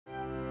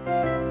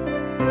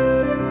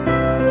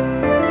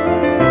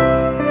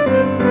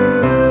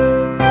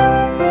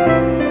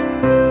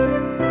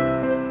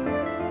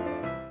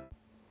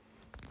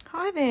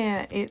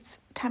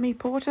Tammy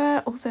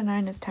Porter, also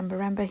known as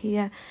Tambarambaa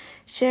here,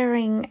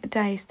 sharing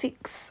day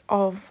 6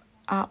 of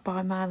Art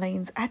by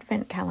Marlene's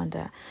Advent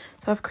calendar.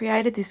 So I've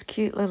created this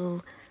cute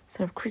little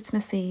sort of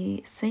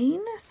Christmassy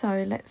scene,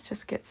 so let's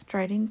just get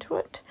straight into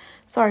it.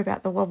 Sorry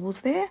about the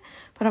wobbles there,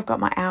 but I've got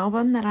my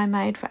album that I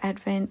made for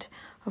Advent.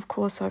 Of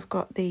course, I've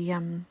got the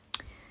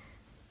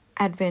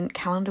Advent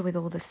calendar with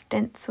all the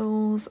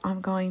stencils.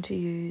 I'm going to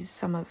use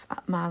some of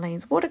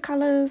Marlene's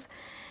watercolors,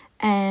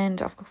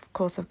 and of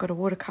course I've got a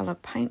watercolor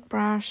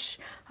paintbrush.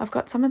 I've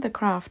got some of the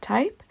craft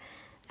tape,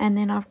 and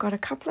then I've got a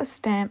couple of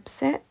stamp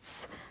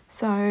sets.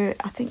 So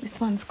I think this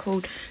one's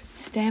called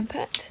Stamp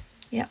It.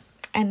 Yep.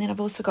 And then I've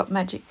also got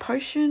Magic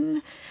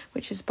Potion,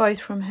 which is both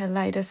from her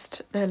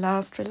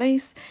last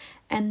release.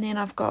 And then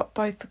I've got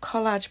both the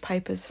collage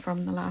papers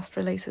from the last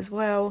release as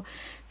well.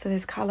 So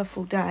there's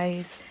Colourful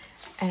Days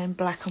and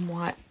Black and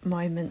White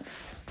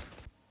Moments.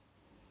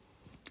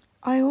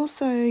 I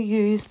also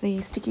use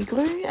the sticky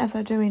glue as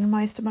I do in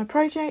most of my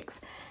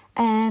projects,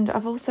 and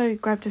I've also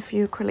grabbed a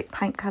few acrylic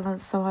paint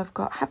colours. So I've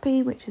got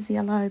Happy, which is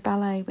yellow,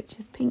 Ballet, which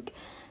is pink,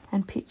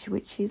 and Pitch,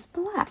 which is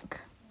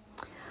black.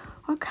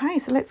 Okay,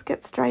 so let's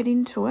get straight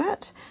into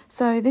it.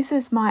 So this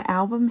is my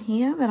album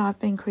here that I've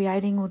been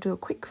creating. We'll do a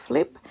quick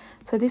flip.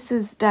 So this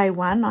is day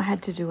 1. I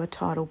had to do a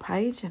title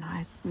page, and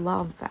I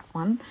love that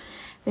one.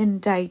 Then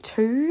day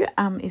 2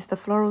 is the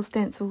floral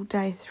stencil.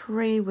 Day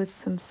 3 was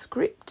some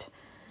script.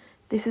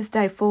 This is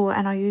day 4,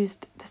 and I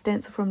used the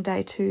stencil from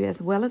day 2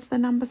 as well as the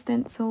number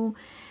stencil.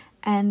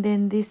 And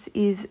then this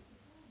is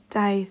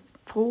day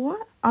 4.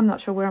 I'm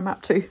not sure where I'm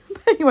up to.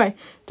 But anyway,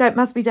 it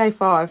must be day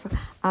 5,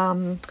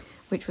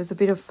 which was a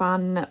bit of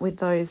fun with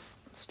those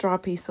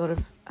stripy sort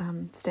of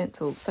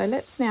stencils. So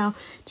let's now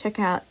check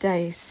out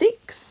day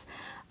 6.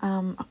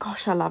 Oh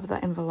gosh, I love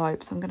the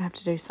envelopes. I'm going to have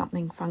to do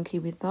something funky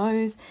with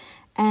those.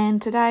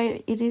 And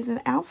today it is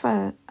an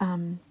alpha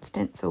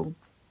stencil.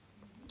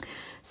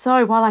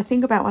 So while I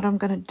think about what I'm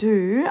going to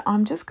do,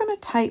 I'm just going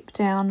to tape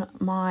down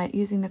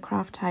using the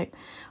craft tape.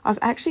 I've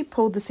actually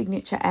pulled the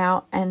signature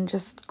out and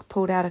just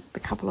pulled out the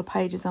couple of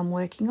pages I'm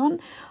working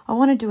on. I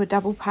want to do a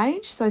double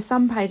page. So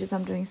some pages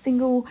I'm doing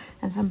single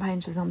and some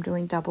pages I'm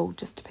doing double.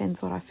 Just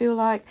depends what I feel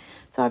like.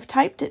 So I've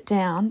taped it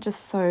down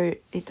just so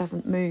it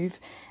doesn't move.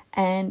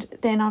 And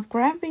then I'm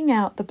grabbing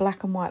out the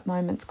Black and White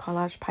Moments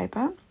collage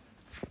paper,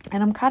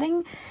 and I'm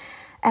cutting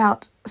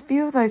out a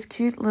few of those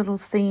cute little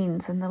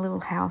scenes and the little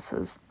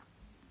houses.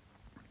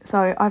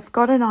 So I've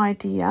got an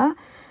idea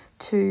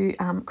to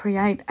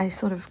create a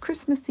sort of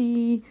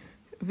Christmassy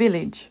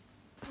village.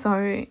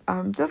 So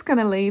I'm just going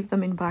to leave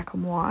them in black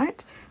and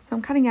white. So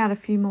I'm cutting out a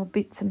few more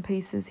bits and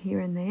pieces here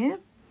and there.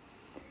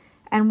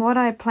 And what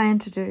I plan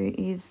to do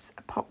is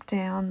pop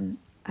down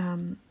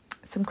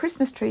some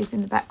Christmas trees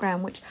in the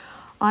background, which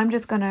I'm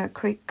just going to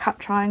cut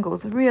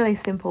triangles, really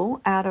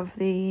simple, out of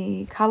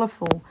the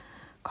Colourful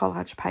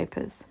collage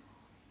papers.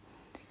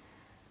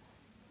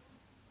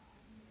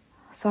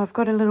 So I've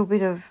got a little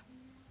bit of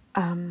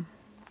some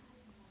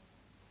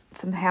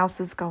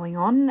houses going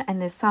on, and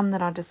there's some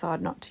that I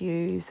decide not to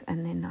use,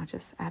 and then I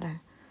just add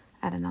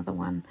another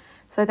one.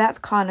 So that's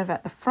kind of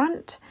at the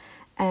front,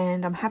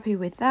 and I'm happy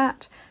with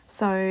that.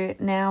 So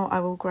now I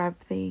will grab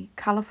the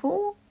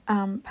Colourful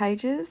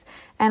pages,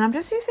 and I'm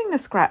just using the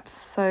scraps.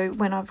 So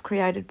when I've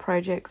created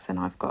projects and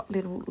I've got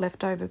little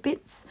leftover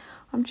bits,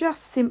 I'm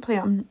just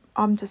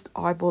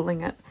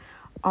eyeballing it.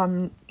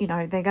 You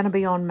know, they're going to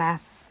be en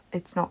masse.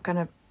 It's not going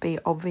to be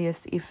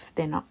obvious if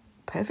they're not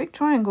perfect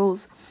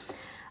triangles.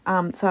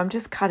 So I'm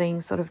just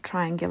cutting sort of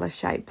triangular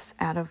shapes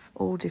out of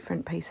all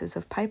different pieces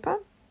of paper,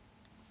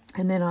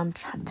 and then I'm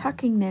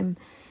tucking them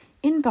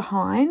in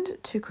behind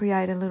to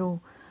create a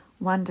little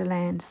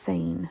wonderland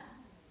scene.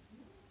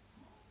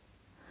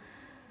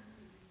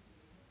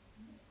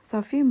 So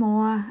a few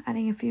more,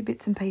 adding a few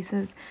bits and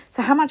pieces.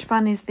 So how much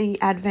fun is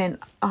the Advent?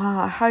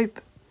 I hope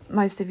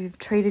most of you have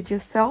treated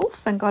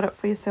yourself and got it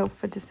for yourself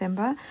for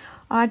December.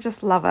 I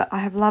just love it. I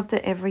have loved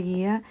it every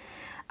year.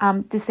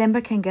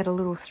 December can get a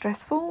little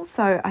stressful,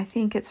 so I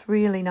think it's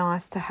really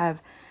nice to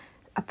have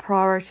a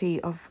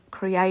priority of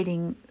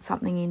creating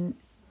something in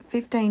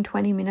 15,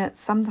 20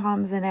 minutes,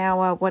 sometimes an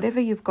hour, whatever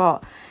you've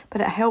got.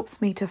 But it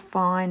helps me to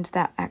find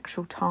that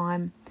actual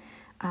time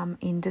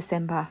in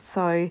December.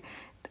 So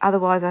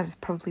otherwise I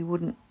probably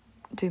wouldn't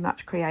do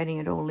much creating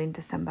at all in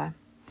December.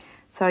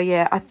 So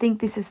yeah, I think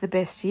this is the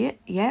best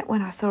yet.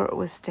 When I saw it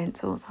was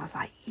stencils, I was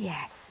like,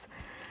 yes.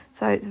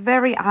 So it's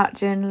very art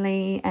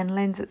journaly and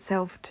lends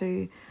itself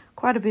to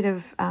quite a bit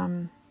of,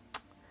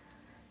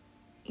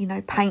 you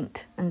know,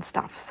 paint and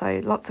stuff. So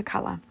lots of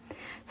colour.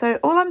 So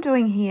all I'm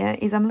doing here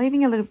is I'm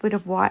leaving a little bit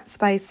of white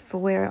space for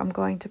where I'm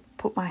going to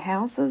put my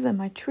houses and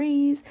my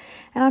trees.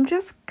 And I'm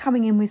just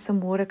coming in with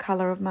some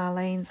watercolour of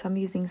Marlene. So I'm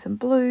using some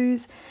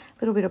blues, a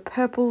little bit of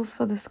purples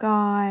for the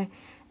sky,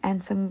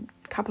 and some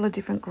couple of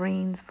different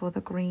greens for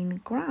the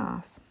green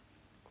grass.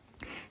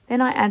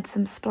 Then I add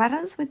some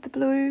splatters with the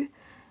blue,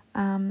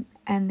 and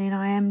then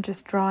I am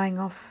just drying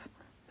off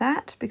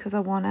that because I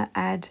want to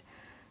add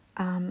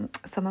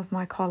some of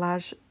my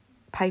collage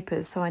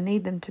papers, so I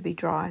need them to be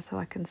dry so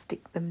I can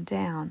stick them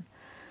down.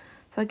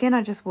 So again,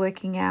 I'm just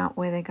working out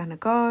where they're going to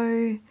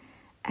go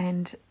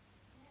and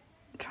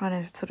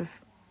trying to sort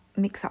of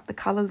mix up the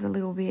colours a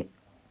little bit.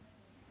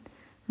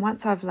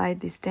 Once I've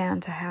laid this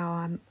down to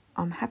how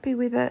I'm happy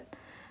with it,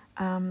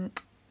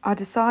 I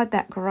decide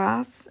that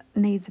grass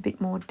needs a bit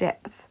more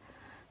depth.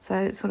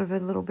 So sort of a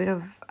little bit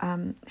of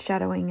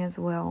shadowing as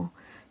well.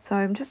 So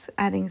I'm just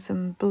adding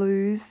some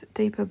blues,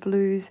 deeper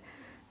blues,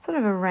 sort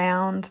of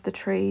around the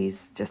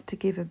trees, just to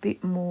give a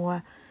bit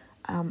more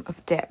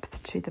of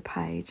depth to the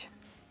page.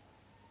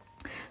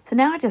 So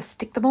now I just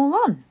stick them all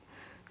on.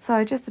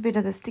 So just a bit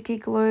of the sticky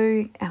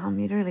glue.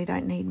 You really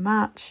don't need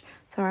much.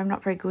 Sorry, I'm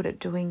not very good at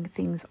doing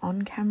things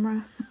on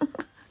camera.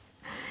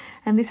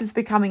 And this is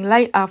becoming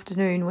late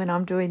afternoon when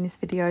I'm doing this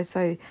video,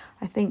 so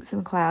I think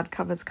some cloud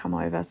covers come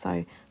over.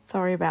 So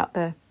sorry about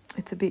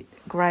it's a bit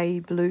grey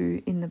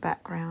blue in the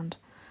background.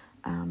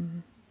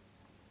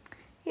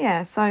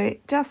 Yeah, so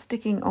just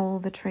sticking all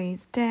the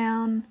trees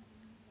down.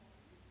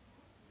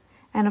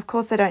 And of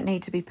course they don't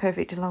need to be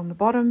perfect along the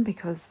bottom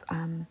because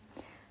I'm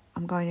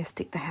going to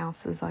stick the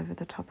houses over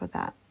the top of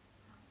that.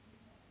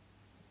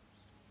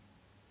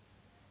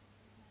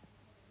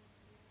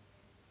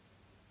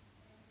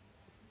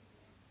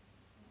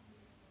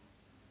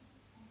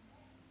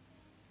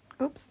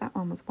 Oops, that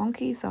one was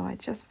wonky, so I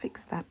just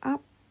fixed that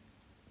up.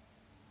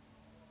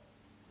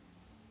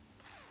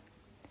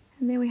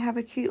 And there we have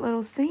a cute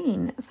little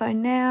scene. So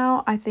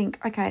now I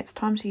think, okay, it's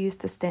time to use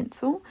the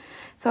stencil.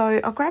 So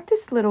I'll grab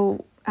this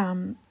little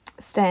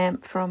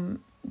stamp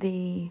from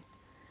the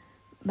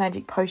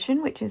Magic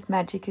Potion, which is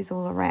magic is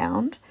all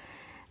around.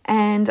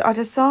 And I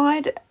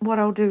decide what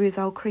I'll do is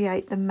I'll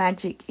create the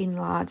magic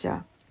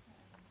enlarger.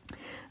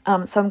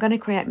 So I'm going to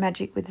create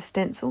magic with the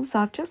stencil. So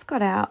I've just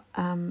got out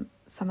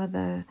some of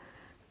the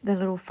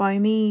little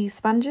foamy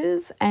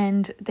sponges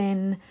and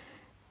then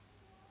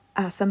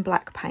some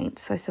black paint,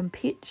 so some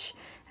pitch.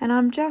 And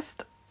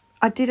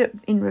I did it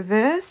in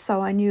reverse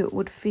so I knew it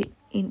would fit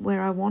in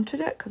where I wanted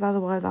it, because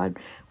otherwise I'd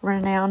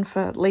run renowned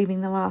for leaving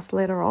the last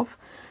letter off.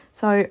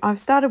 So I've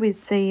started with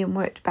C and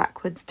worked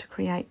backwards to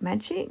create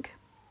magic.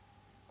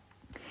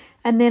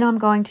 And then I'm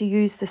going to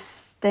use the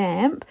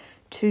stamp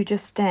to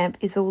just stamp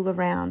is all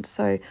around.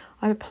 So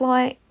I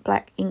apply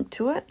black ink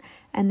to it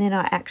and then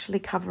I actually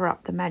cover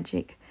up the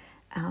magic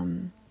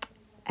and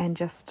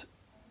just,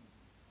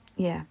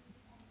 yeah,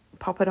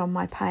 pop it on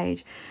my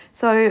page.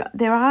 So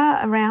there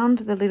are around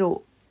the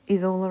little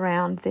is all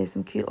around, there's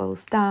some cute little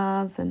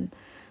stars and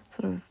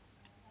sort of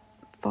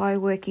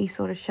fireworky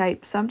sort of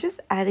shapes. So I'm just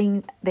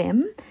adding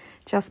them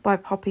just by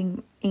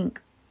popping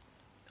ink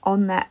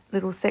on that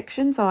little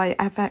section. So I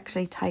have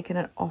actually taken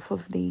it off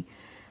of the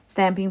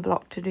stamping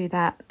block to do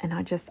that, and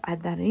I just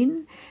add that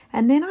in.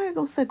 And then I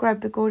also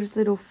grab the gorgeous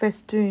little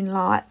festoon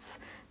lights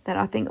that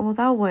I think, well,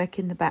 they'll work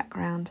in the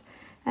background,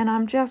 and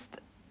I'm just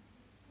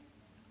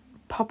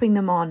popping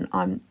them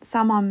on.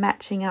 Some I'm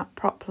matching up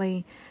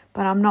properly,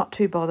 but I'm not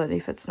too bothered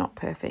if it's not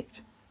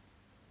perfect.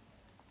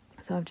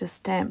 So I've just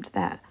stamped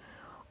that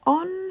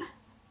on.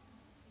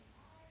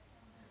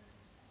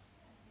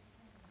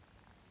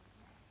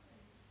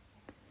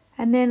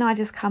 And then I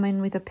just come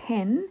in with a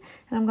pen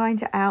and I'm going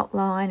to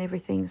outline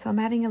everything. So I'm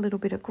adding a little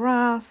bit of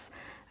grass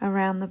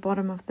around the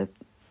bottom of the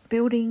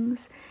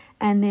buildings,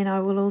 and then I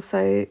will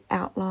also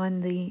outline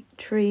the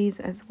trees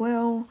as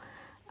well.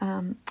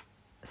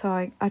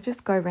 So I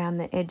just go around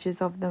the edges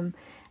of them,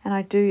 and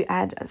I do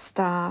add a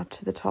star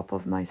to the top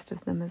of most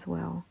of them as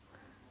well.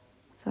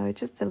 So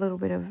just a little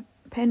bit of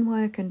pen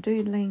work and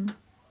doodling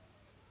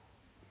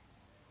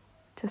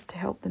just to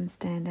help them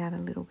stand out a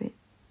little bit.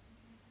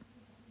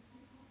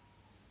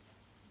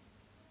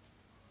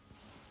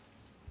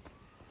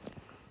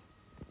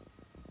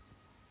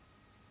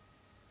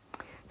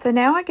 So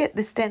now I get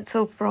the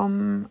stencil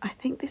from, I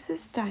think this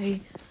is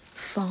day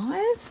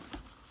 5.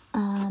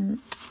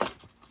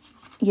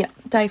 Yeah,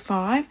 day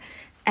 5.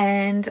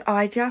 And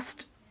I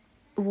just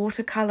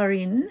watercolour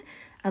in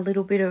a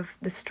little bit of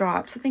the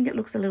stripes. I think it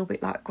looks a little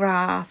bit like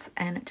grass,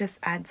 and it just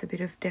adds a bit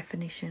of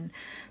definition.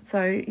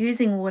 So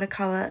using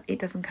watercolour, it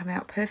doesn't come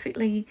out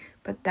perfectly,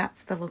 but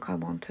that's the look I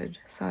wanted.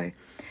 So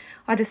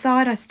I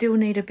decide I still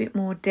need a bit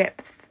more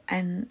depth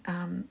and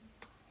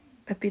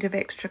a bit of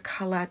extra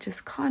colour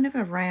just kind of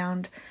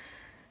around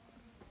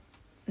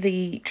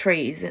the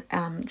trees,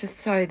 just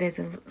so there's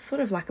a sort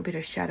of like a bit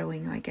of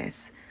shadowing, I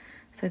guess.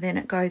 So then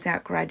it goes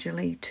out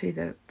gradually to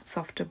the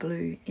softer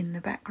blue in the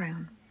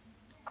background.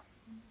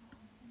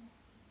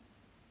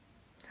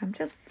 So I'm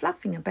just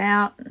fluffing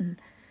about and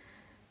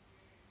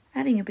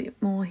adding a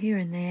bit more here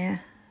and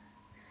there,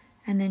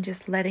 and then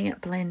just letting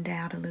it blend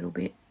out a little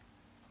bit.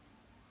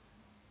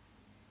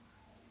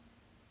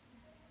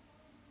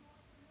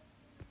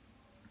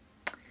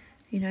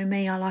 You know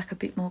me, I like a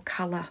bit more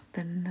colour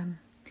than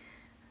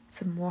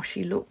some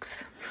washy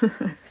looks.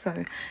 So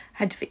I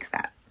had to fix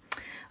that.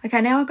 Okay,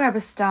 now I grab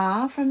a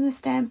star from the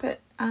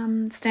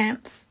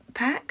stamps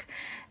pack.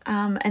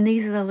 And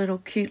these are the little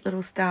cute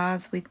little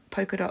stars with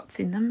polka dots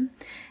in them.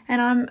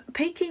 And I'm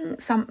peeking,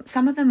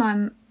 some of them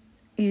I'm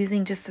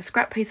using just a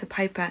scrap piece of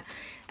paper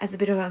as a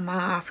bit of a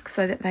mask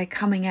so that they're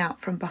coming out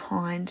from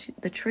behind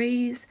the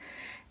trees,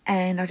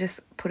 and I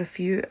just put a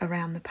few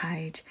around the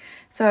page.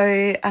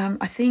 So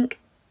I think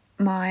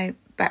my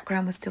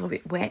background was still a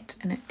bit wet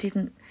and it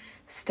didn't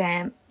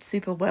stamp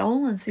super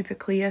well and super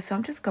clear, so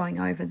I'm just going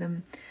over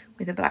them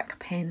with a black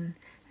pen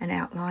and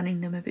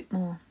outlining them a bit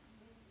more.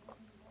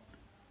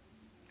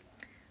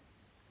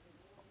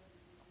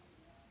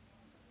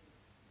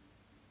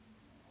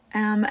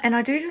 And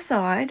I do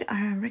decide,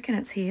 I reckon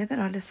it's here, that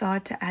I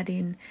decide to add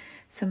in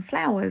some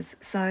flowers.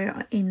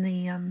 So in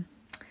the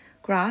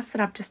grass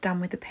that I've just done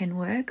with the pen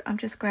work, I'm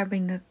just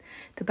grabbing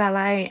the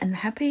Ballet and the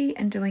Happy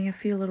and doing a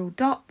few little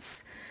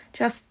dots,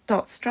 just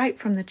dots straight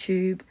from the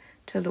tube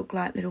to look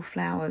like little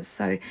flowers.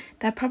 So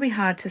they're probably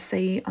hard to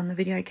see on the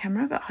video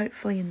camera, but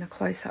hopefully in the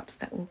close-ups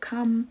that will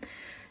come,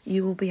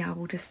 you will be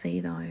able to see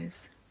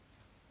those.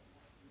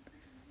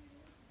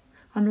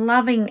 I'm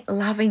loving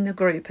the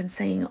group and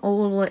seeing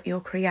all that you're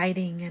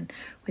creating, and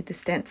with the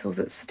stencils,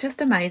 it's just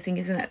amazing,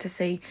 isn't it, to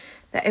see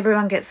that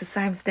everyone gets the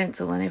same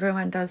stencil and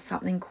everyone does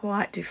something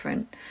quite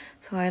different.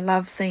 So I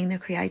love seeing the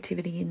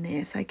creativity in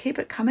there. So keep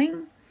it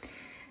coming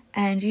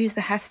and use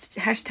the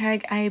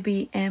hashtag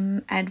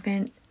ABM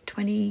Advent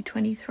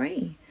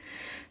 2023.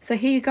 So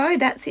here you go,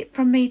 that's it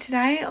from me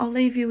today. I'll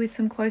leave you with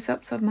some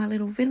close-ups of my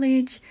little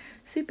village,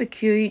 super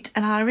cute,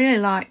 and I really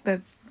like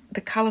the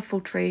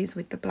colourful trees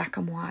with the black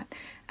and white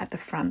at the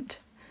front.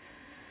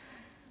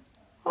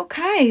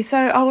 Okay,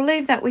 so I will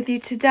leave that with you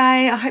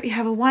today. I hope you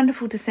have a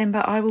wonderful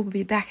December. I will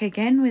be back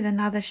again with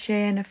another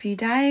share in a few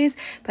days,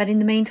 but in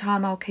the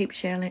meantime I'll keep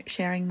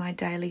sharing my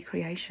daily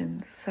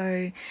creations.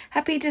 So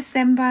happy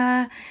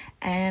December,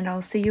 and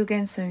I'll see you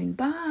again soon.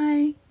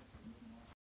 Bye.